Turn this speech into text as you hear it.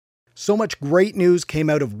So much great news came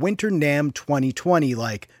out of Winter Namm 2020,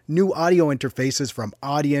 like new audio interfaces from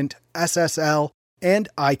Audient, SSL, and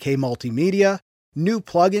IK Multimedia, new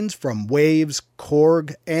plugins from Waves,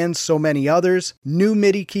 Korg, and so many others, new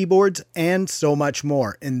MIDI keyboards, and so much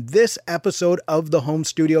more. In this episode of the Home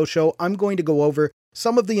Studio Show, I'm going to go over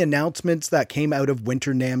some of the announcements that came out of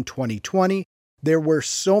Winter Namm 2020. There were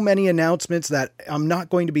so many announcements that I'm not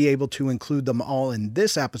going to be able to include them all in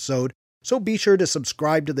this episode, so be sure to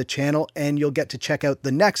subscribe to the channel and you'll get to check out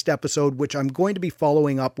the next episode, which I'm going to be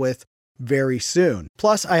following up with very soon.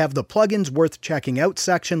 Plus, I have the plugins worth checking out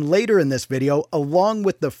section later in this video, along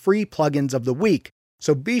with the free plugins of the week,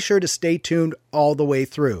 so be sure to stay tuned all the way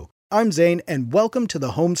through. I'm Zane, and welcome to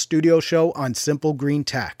the Home Studio Show on Simple Green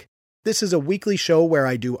Tech. This is a weekly show where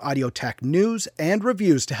I do audio tech news and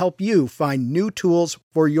reviews to help you find new tools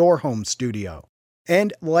for your home studio.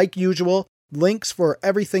 And like usual, links for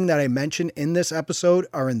everything that I mention in this episode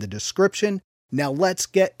are in the description. Now let's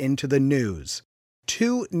get into the news.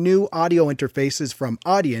 2 new audio interfaces from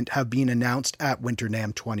Audient have been announced at Winter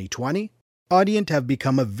Namm 2020. Audient have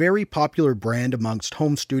become a very popular brand amongst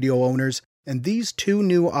home studio owners, and these 2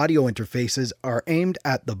 new audio interfaces are aimed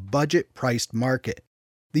at the budget-priced market.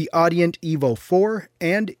 The Audient Evo 4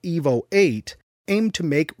 and Evo 8 aim to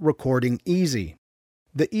make recording easy.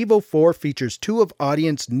 The Evo 4 features 2 of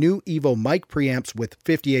Audient's new Evo mic preamps with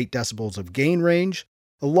 58 decibels of gain range,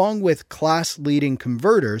 along with class-leading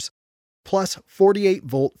converters, plus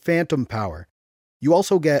 48-volt phantom power. You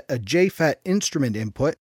also get a JFET instrument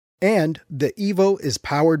input, and the Evo is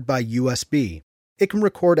powered by USB. It can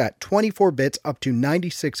record at 24 bits up to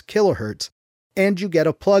 96 kHz, and you get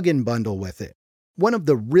a plug-in bundle with it. One of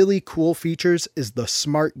the really cool features is the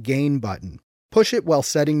Smart Gain button. Push it while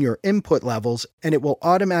setting your input levels, and it will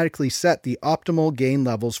automatically set the optimal gain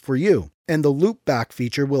levels for you. And the loopback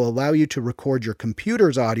feature will allow you to record your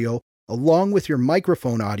computer's audio along with your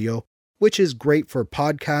microphone audio, which is great for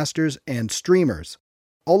podcasters and streamers.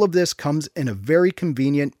 All of this comes in a very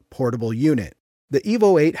convenient portable unit. The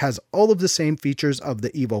Evo 8 has all of the same features of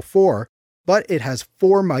the Evo 4, but it has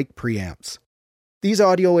 4 mic preamps. These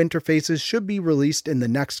audio interfaces should be released in the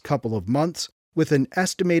next couple of months, with an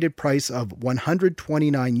estimated price of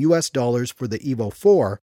 $129 for the Evo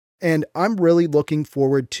 4, and I'm really looking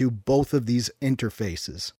forward to both of these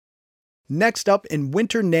interfaces. Next up in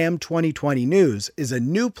Winter Namm 2020 news is a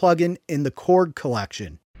new plugin in the Korg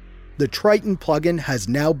collection. The Triton plugin has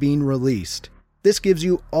now been released. This gives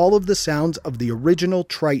you all of the sounds of the original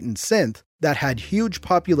Triton synth that had huge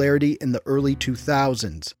popularity in the early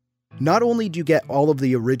 2000s. Not only do you get all of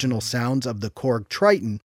the original sounds of the Korg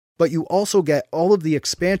Triton, but you also get all of the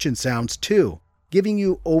expansion sounds too, giving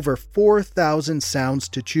you over 4,000 sounds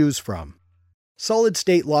to choose from. Solid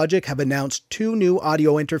State Logic have announced 2 new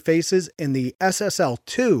audio interfaces in the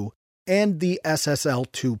SSL2 and the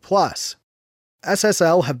SSL2 Plus.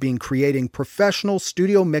 SSL have been creating professional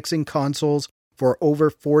studio mixing consoles for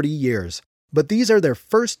over 40 years, but these are their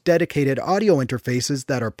first dedicated audio interfaces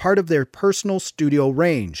that are part of their personal studio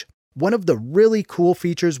range. One of the really cool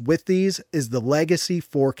features with these is the Legacy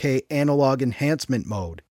 4K Analog Enhancement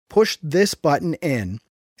mode. Push this button in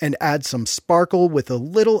and add some sparkle with a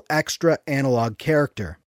little extra analog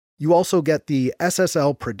character. You also get the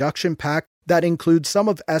SSL production pack that includes some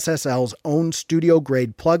of SSL's own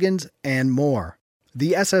studio-grade plugins and more.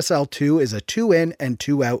 The SSL2 is a 2-in and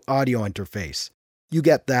 2-out audio interface. You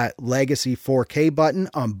get that Legacy 4K button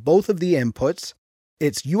on both of the inputs.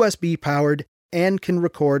 It's USB-powered and can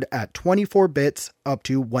record at 24 bits up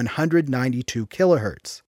to 192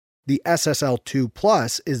 kHz. The SSL2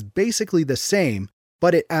 Plus is basically the same,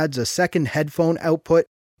 but it adds a second headphone output,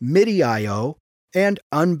 MIDI I/O, and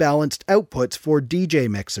unbalanced outputs for DJ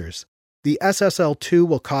mixers. The SSL2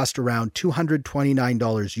 will cost around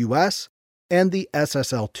 $229 US, and the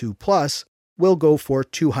SSL2 Plus will go for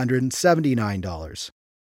 $279.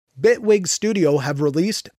 Bitwig Studio have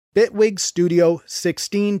released Bitwig Studio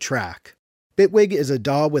 16-track. Bitwig is a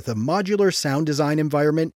DAW with a modular sound design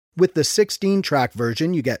environment. With the 16-track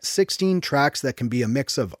version, you get 16 tracks that can be a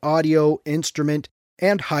mix of audio, instrument,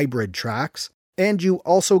 and hybrid tracks, and you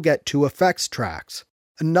also get 2 effects tracks.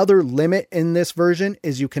 Another limit in this version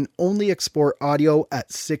is you can only export audio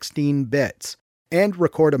at 16 bits, and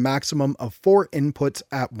record a maximum of 4 inputs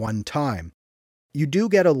at one time. You do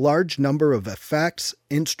get a large number of effects,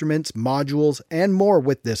 instruments, modules, and more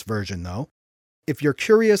with this version though. If you're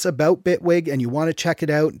curious about Bitwig and you want to check it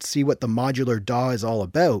out and see what the modular DAW is all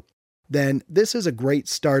about, then this is a great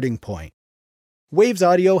starting point. Waves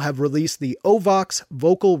Audio have released the Ovox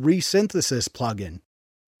Vocal Resynthesis plugin.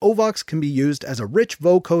 Ovox can be used as a rich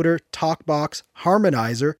vocoder, talkbox,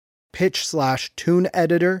 harmonizer, pitch/tune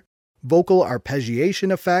editor, vocal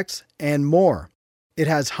arpeggiation effects, and more. It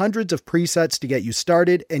has hundreds of presets to get you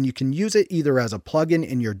started, and you can use it either as a plugin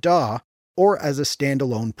in your DAW or as a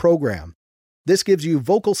standalone program. This gives you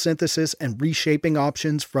vocal synthesis and reshaping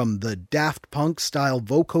options from the Daft Punk-style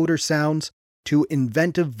vocoder sounds to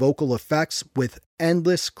inventive vocal effects with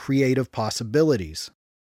endless creative possibilities.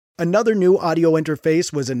 Another new audio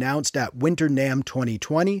interface was announced at Winter Namm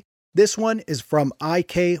 2020. This one is from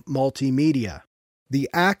IK Multimedia. The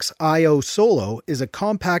Axe I/O Solo is a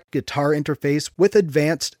compact guitar interface with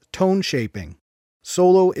advanced tone shaping.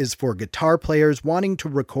 Solo is for guitar players wanting to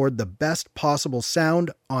record the best possible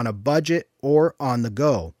sound on a budget or on the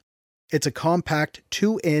go. It's a compact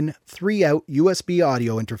 2-in, 3-out USB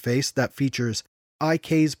audio interface that features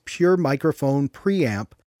IK's pure microphone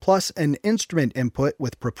preamp plus an instrument input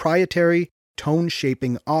with proprietary tone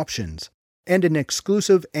shaping options, and an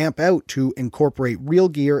exclusive amp out to incorporate real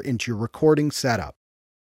gear into your recording setup.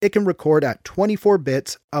 It can record at 24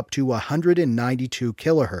 bits up to 192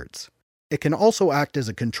 kHz. It can also act as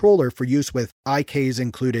a controller for use with IK's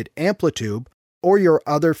included Amplitube or your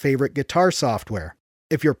other favorite guitar software.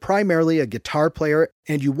 If you're primarily a guitar player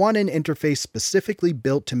and you want an interface specifically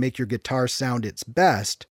built to make your guitar sound its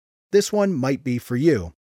best, this one might be for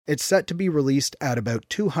you. It's set to be released at about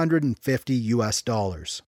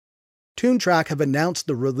 $250. Toontrack have announced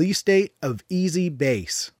the release date of Easy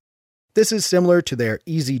Bass. This is similar to their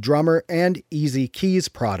Easy Drummer and Easy Keys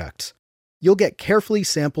products. You'll get carefully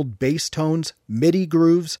sampled bass tones, MIDI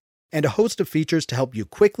grooves, and a host of features to help you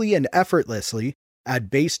quickly and effortlessly add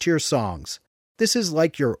bass to your songs. This is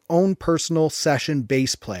like your own personal session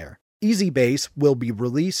bass player. Easy Bass will be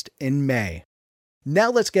released in May.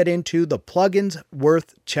 Now let's get into the plugins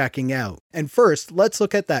worth checking out. And first, let's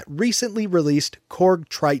look at that recently released Korg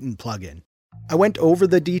Triton plugin. I went over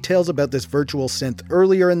the details about this virtual synth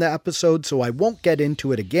earlier in the episode, so I won't get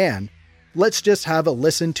into it again. Let's just have a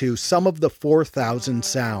listen to some of the 4,000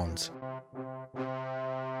 sounds.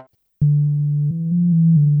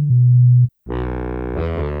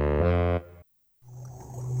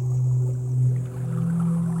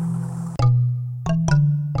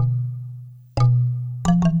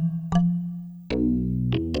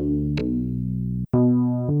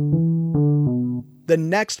 The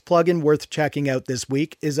next plugin worth checking out this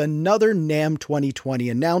week is another NAMM 2020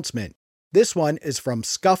 announcement. This one is from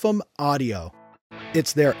Scuffum Audio.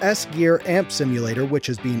 It's their S-Gear amp simulator, which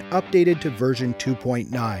has been updated to version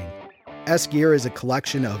 2.9. S-Gear is a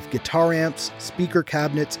collection of guitar amps, speaker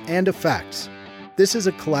cabinets, and effects. This is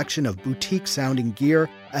a collection of boutique-sounding gear,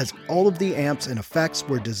 as all of the amps and effects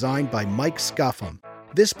were designed by Mike Scuffum.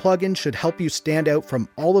 This plugin should help you stand out from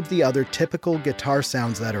all of the other typical guitar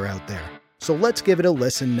sounds that are out there. So let's give it a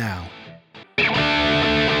listen now.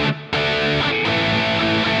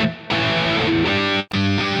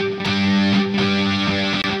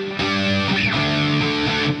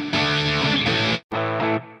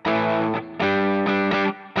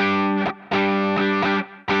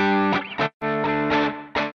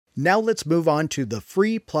 Now let's move on to the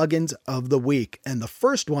free plugins of the week, and the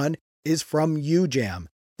first one is from UJam.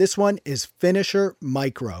 This one is Finisher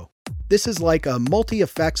Micro. This is like a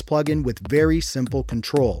multi-effects plugin with very simple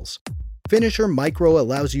controls. Finisher Micro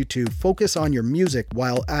allows you to focus on your music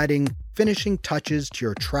while adding finishing touches to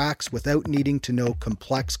your tracks without needing to know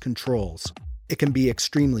complex controls. It can be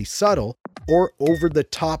extremely subtle or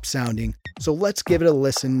over-the-top sounding, so let's give it a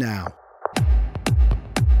listen now.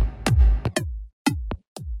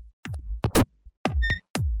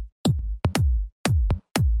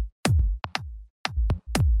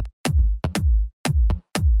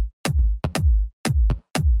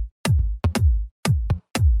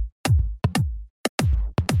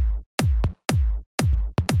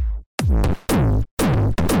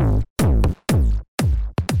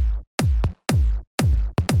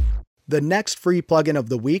 The next free plugin of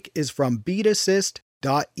the week is from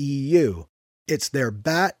beatassist.eu. It's their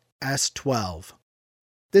BAT S12.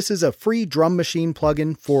 This is a free drum machine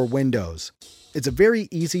plugin for Windows. It's a very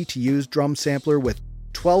easy to use drum sampler with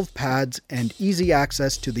 12 pads and easy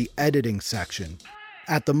access to the editing section.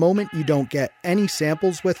 At the moment, you don't get any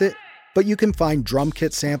samples with it, but you can find drum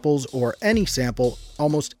kit samples or any sample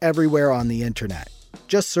almost everywhere on the internet.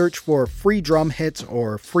 Just search for free drum hits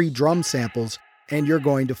or free drum samples and you're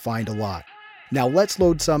going to find a lot. Now let's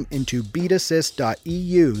load some into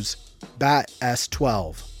beatassist.eu's BAT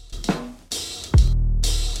S12.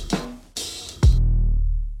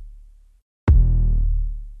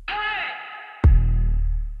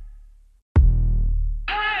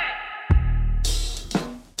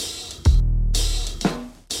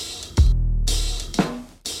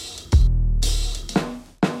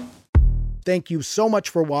 Thank you so much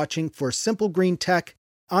for watching. For Simple Green Tech,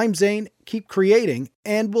 I'm Zane. Keep creating,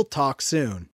 and we'll talk soon.